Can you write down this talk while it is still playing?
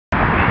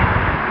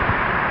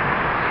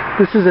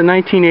This is a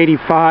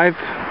 1985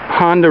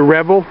 Honda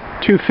Rebel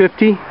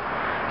 250,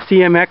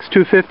 CMX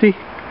 250.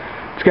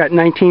 It's got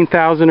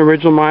 19,000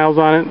 original miles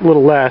on it, a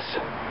little less.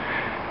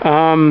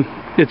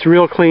 It's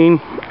real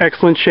clean,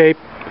 excellent shape.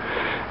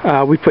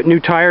 We put new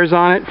tires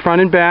on it,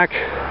 front and back,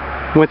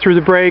 went through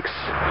the brakes,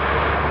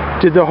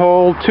 did the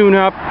whole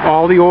tune-up,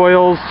 all the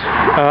oils.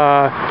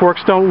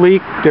 Forks don't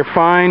leak, they're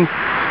fine.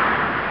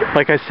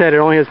 Like I said, it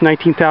only has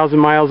 19,000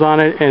 miles on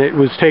it, and it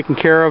was taken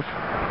care of.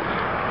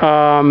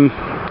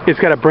 It's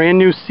got a brand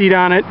new seat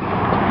on it.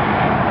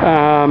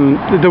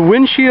 The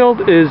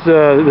windshield is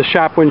the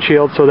shop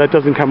windshield, so that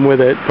doesn't come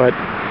with it, but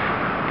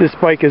this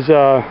bike is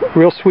a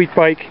real sweet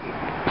bike.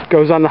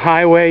 Goes on the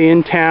highway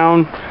in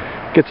town,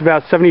 gets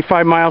about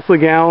 75 miles to the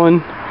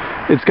gallon.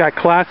 It's got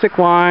classic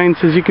lines,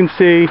 as you can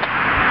see.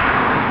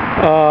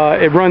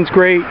 It runs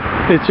great.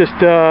 It's just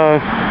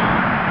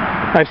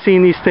I've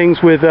seen these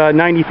things with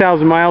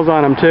 90,000 miles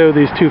on them too,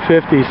 these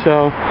 250s,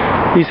 so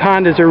these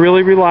Hondas are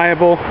really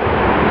reliable.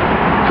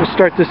 We'll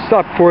start this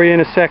up for you in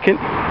a second.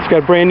 It's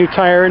got a brand new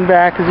tire in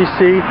back, as you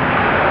see.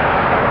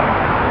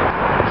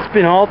 It's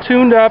been all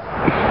tuned up.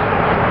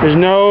 There's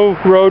no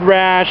road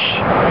rash.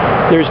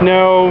 There's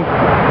no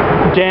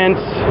dents.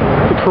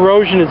 The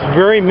corrosion is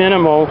very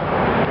minimal.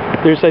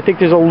 I think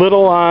there's a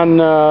little on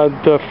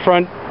the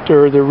front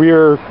or the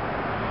rear.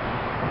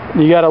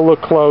 You got to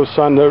look close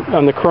on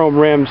the chrome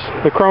rims.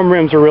 The chrome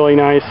rims are really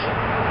nice.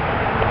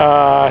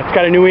 It's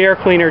got a new air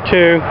cleaner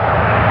too.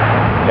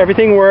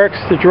 Everything works.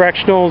 The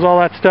directionals, all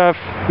that stuff.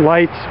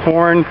 Lights,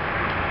 horn,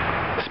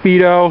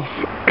 speedo.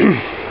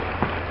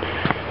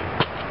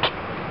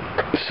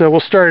 So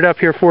we'll start it up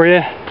here for you.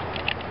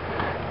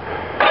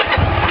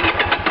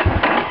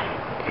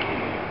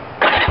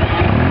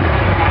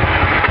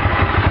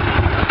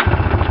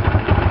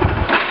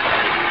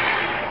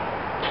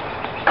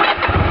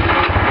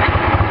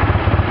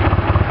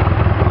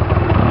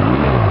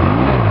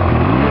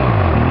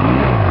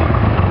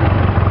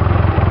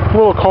 A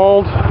little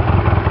cold.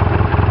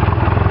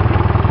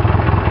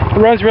 It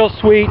runs real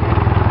sweet,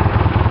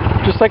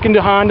 just like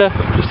into Honda,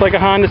 just like a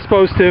Honda's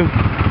supposed to.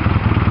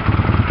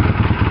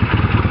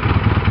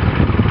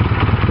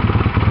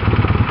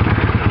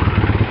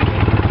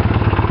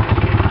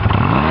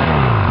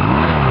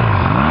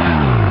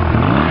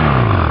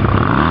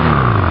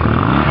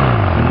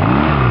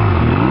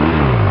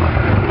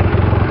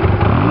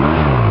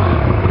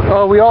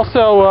 Oh, we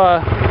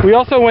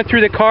also went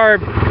through the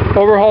carb,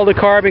 overhauled the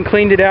carb and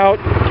cleaned it out.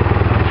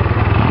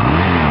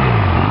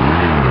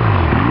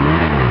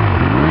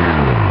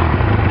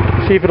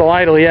 See if it'll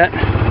idle yet.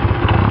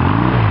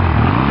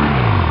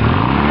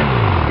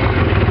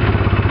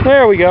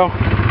 There we go.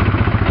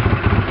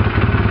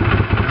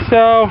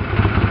 So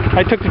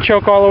I took the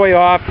choke all the way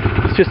off.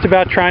 It's just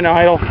about trying to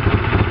idle.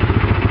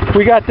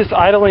 We got this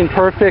idling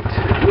perfect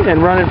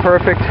and running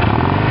perfect.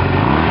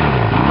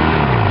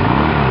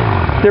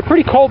 They're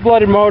pretty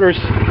cold-blooded motors.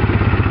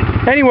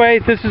 Anyway,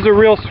 this is a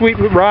real sweet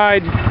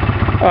ride.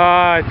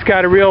 It's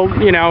got a real,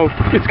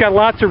 it's got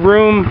lots of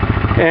room.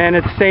 And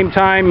at the same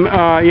time,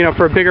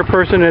 for a bigger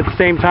person, at the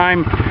same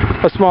time,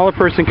 a smaller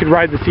person could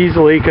ride this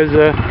easily because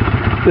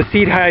the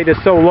seat height is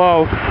so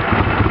low.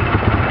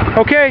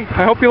 Okay,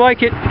 I hope you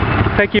like it.